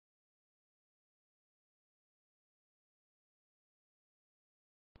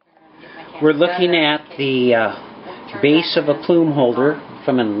We're looking at the base of a plume holder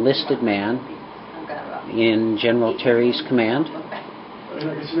from an enlisted man in General Terry's command.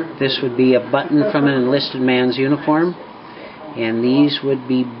 This would be a button from an enlisted man's uniform, and these would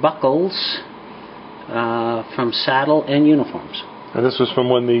be buckles from saddle and uniforms. And this was from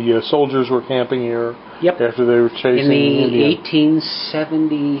when the soldiers were camping here. Yep. After they were chasing in the Indian.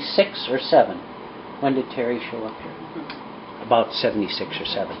 1876 or 7. When did Terry show up here? About 76 or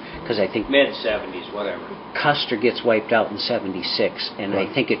 7, because I think mid-70s, whatever. Custer gets wiped out in 76, and I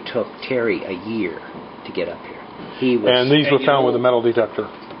think it took Terry a year to get up here. He was, and these were found with a metal detector.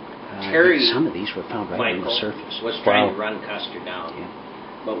 Terry, some of these were found right on the surface. Was trying to run Custer down,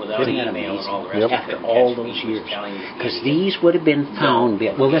 but without email and all the rest. Yep. After all those years, because these would have been found.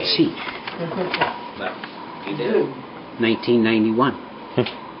 No. Well, let's see. But he did. 1991.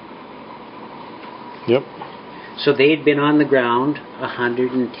 Yep. So they had been on the ground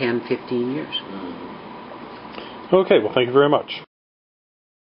 110, 15 years. Okay, well, thank you very much.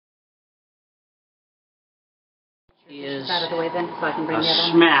 Is out of the way then, so I can bring a the other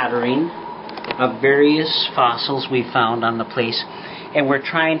one. smattering of various fossils we found on the place, and we're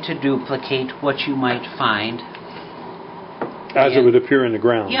trying to duplicate what you might find. As it would appear in the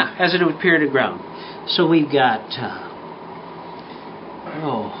ground. Yeah, as it would appear in the ground. So we've got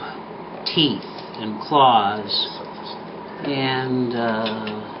teeth and claws and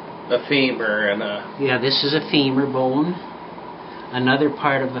a femur and a... Yeah, this is a femur bone. Another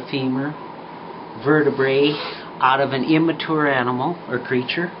part of a femur. Vertebrae out of an immature animal or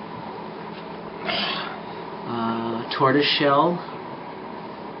creature. Tortoise shell.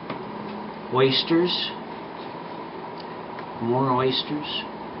 Oysters. More oysters.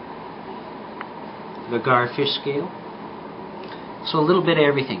 The garfish scale. So a little bit of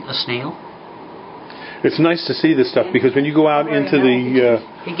everything. A snail. It's nice to see this stuff because when you go out into the...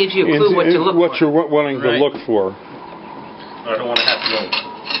 it gives you a clue what to look what for. You're wanting to look for. I don't want to have to go.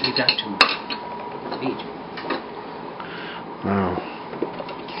 You got too much. Speed. Wow.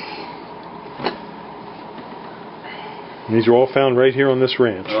 These are all found right here on this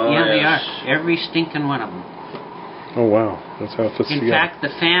ranch. Oh, yeah, yes. they are. Every stinking one of them. Oh, wow. That's how it fits together. In fact, the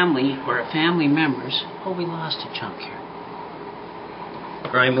family or family members... Oh, we lost a chunk here.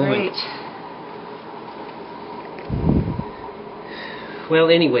 Try moving. Great. Well,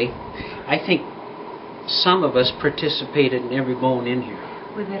 anyway, I think some of us participated in every bone in here.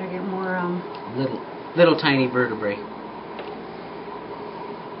 We better get more, Little tiny vertebrae.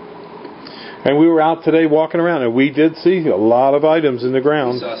 And we were out today walking around, and we did see a lot of items in the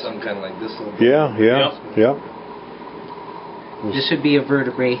ground. We saw something kind of like this little bit. Yeah. This would be a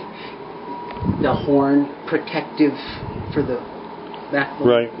vertebrae. The horn protective for the backbone.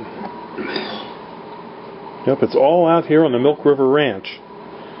 Right. Yep, it's all out here on the Milk River Ranch.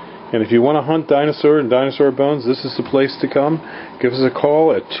 And if you want to hunt dinosaur and dinosaur bones, this is the place to come. Give us a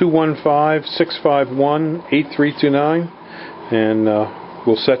call at 215-651-8329, and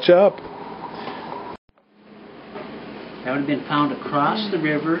we'll set you up. That would have been found across the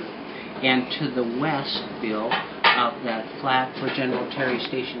river and to the west, Bill, of that flat where General Terry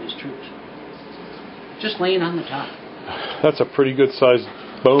stationed his troops. Just laying on the top. That's a pretty good sized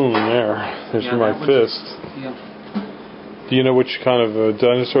bone there. There's my fist. Yeah. Do you know which kind of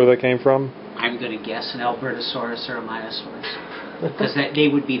dinosaur that came from? I'm going to guess an Albertosaurus or a Myosaurus. Because they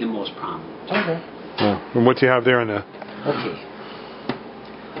would be the most prominent. Okay. Oh, and what do you have there in the... Okay.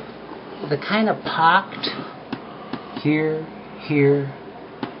 The kind of pocked here,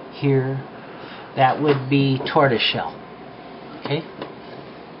 that would be tortoiseshell. Okay?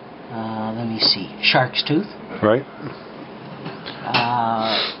 Let me see. Shark's tooth. Right.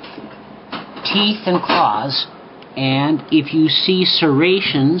 Teeth and claws. And if you see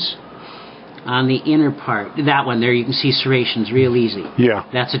serrations on the inner part, that one there, you can see serrations real easy. Yeah.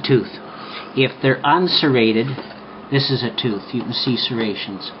 That's a tooth. If they're unserrated, this is a tooth. You can see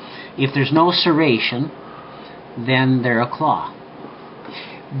serrations. If there's no serration, then they're a claw.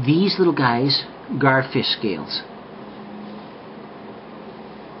 These little guys, garfish scales.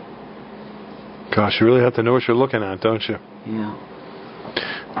 Gosh, you really have to know what you're looking at, don't you? Yeah.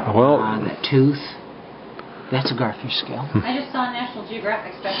 Well, the tooth. That's a garfish scale. I just saw a National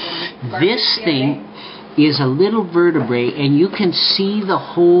Geographic special on This thing is a little vertebrae, and you can see the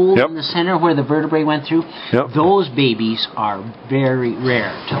hole in the center where the vertebrae went through. Yep. Those babies are very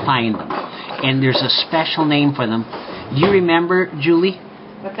rare to find them. And there's a special name for them. Do you remember, Julie?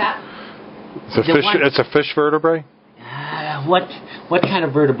 What's that? It's a fish vertebrae? What kind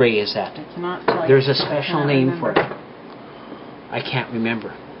of vertebrae is that? I cannot tell you. There's a special name for it. I can't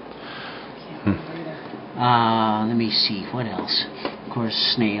remember. Let me see. What else? Of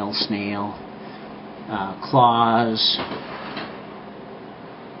course, snail, claws,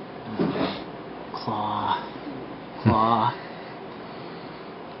 claw.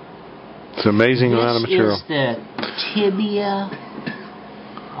 It's an amazing amount of material. This is the tibia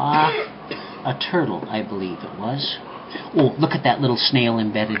off a turtle, I believe it was. Oh, look at that little snail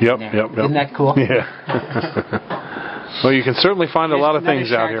embedded in there. Yep. Isn't that cool? Yeah. Well, you can certainly find a lot of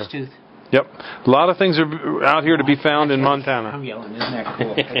things out here. Tooth. Yep. A lot of things are out here to be found in Montana. I'm yelling, isn't that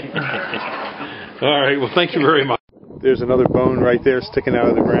cool? All right, well, thank you very much. There's another bone right there sticking out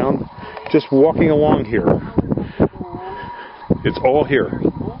of the ground. Just walking along here. It's all here.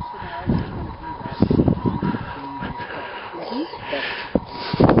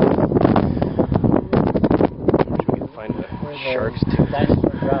 Shark's tooth.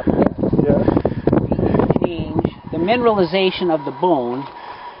 The mineralization of the bone,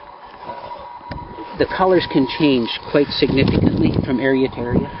 the colors can change quite significantly from area to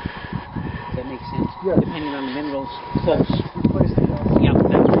area. Does that make sense? Yeah. Depending on the minerals close. Yeah,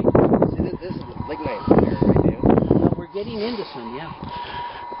 that's right. This is the lignite here, right now. Well, we're getting into some, yeah.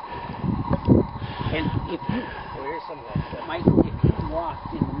 And if you, Here's some of that. Michael, if you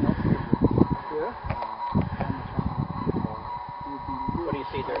walked in the Milk River, What do you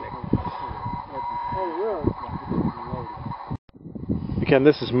see there, Nick? Again,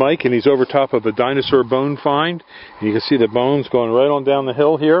 this is Mike, and he's over top of a dinosaur bone find. And you can see the bones going right on down the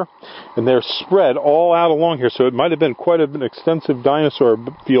hill here. And they're spread all out along here, so it might have been quite an extensive dinosaur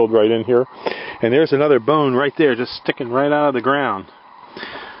field right in here. And there's another bone right there just sticking right out of the ground.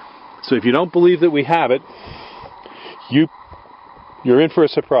 So if you don't believe that we have it, you're in for a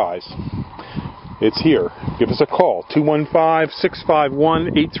surprise. It's here. Give us a call,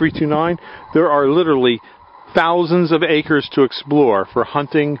 215-651-8329. There are literally thousands of acres to explore for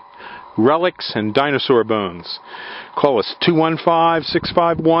hunting relics and dinosaur bones. Call us,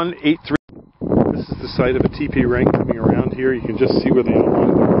 215-651-8329. This is the site of a TP ring coming around here. You can just see where the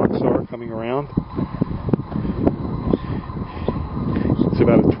rocks are coming around. It's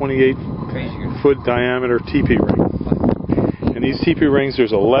about a 28-foot diameter TP ring. And these TP rings,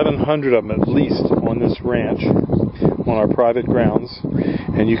 there's 1,100 of them at least on this ranch, on our private grounds.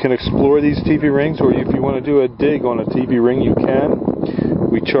 And you can explore these TP rings, or if you want to do a dig on a TP ring, you can.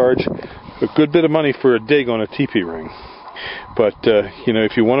 We charge a good bit of money for a dig on a TP ring. But,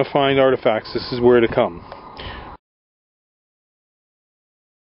 if you want to find artifacts, this is where to come.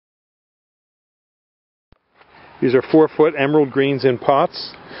 These are 4-foot emerald greens in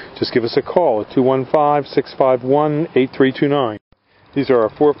pots. Just give us a call at 215-651-8329. These are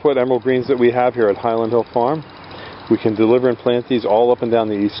our 4-foot emerald greens that we have here at Highland Hill Farm. We can deliver and plant these all up and down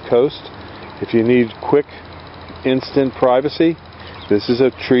the East Coast. If you need quick, instant privacy, this is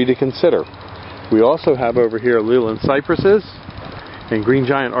a tree to consider. We also have over here Leland cypresses and green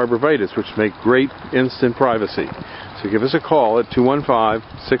giant arborvitae, which make great instant privacy. So give us a call at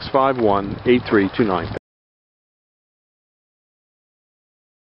 215-651-8329.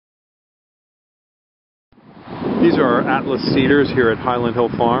 These are our Atlas cedars here at Highland Hill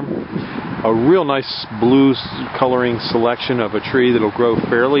Farm. A real nice blue coloring selection of a tree that will grow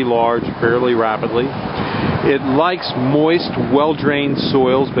fairly large, fairly rapidly. It likes moist, well-drained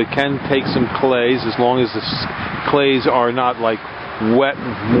soils, but can take some clays as long as the clays are not like wet,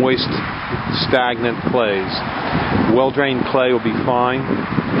 moist, stagnant clays. Well-drained clay will be fine.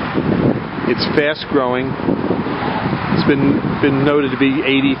 It's fast-growing. It's been noted to be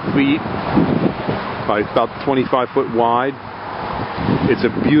 80 feet by about 25 foot wide. It's a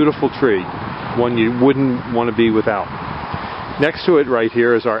beautiful tree, one you wouldn't want to be without. Next to it right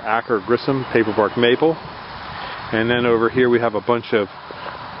here is our Acker Grissom paperbark maple. And then over here we have a bunch of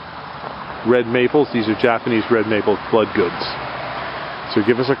red maples. These are Japanese red maple blood goods. So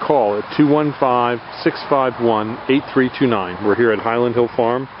give us a call at 215-651-8329. We're here at Highland Hill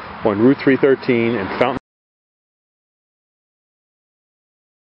Farm on Route 313 in Fountain.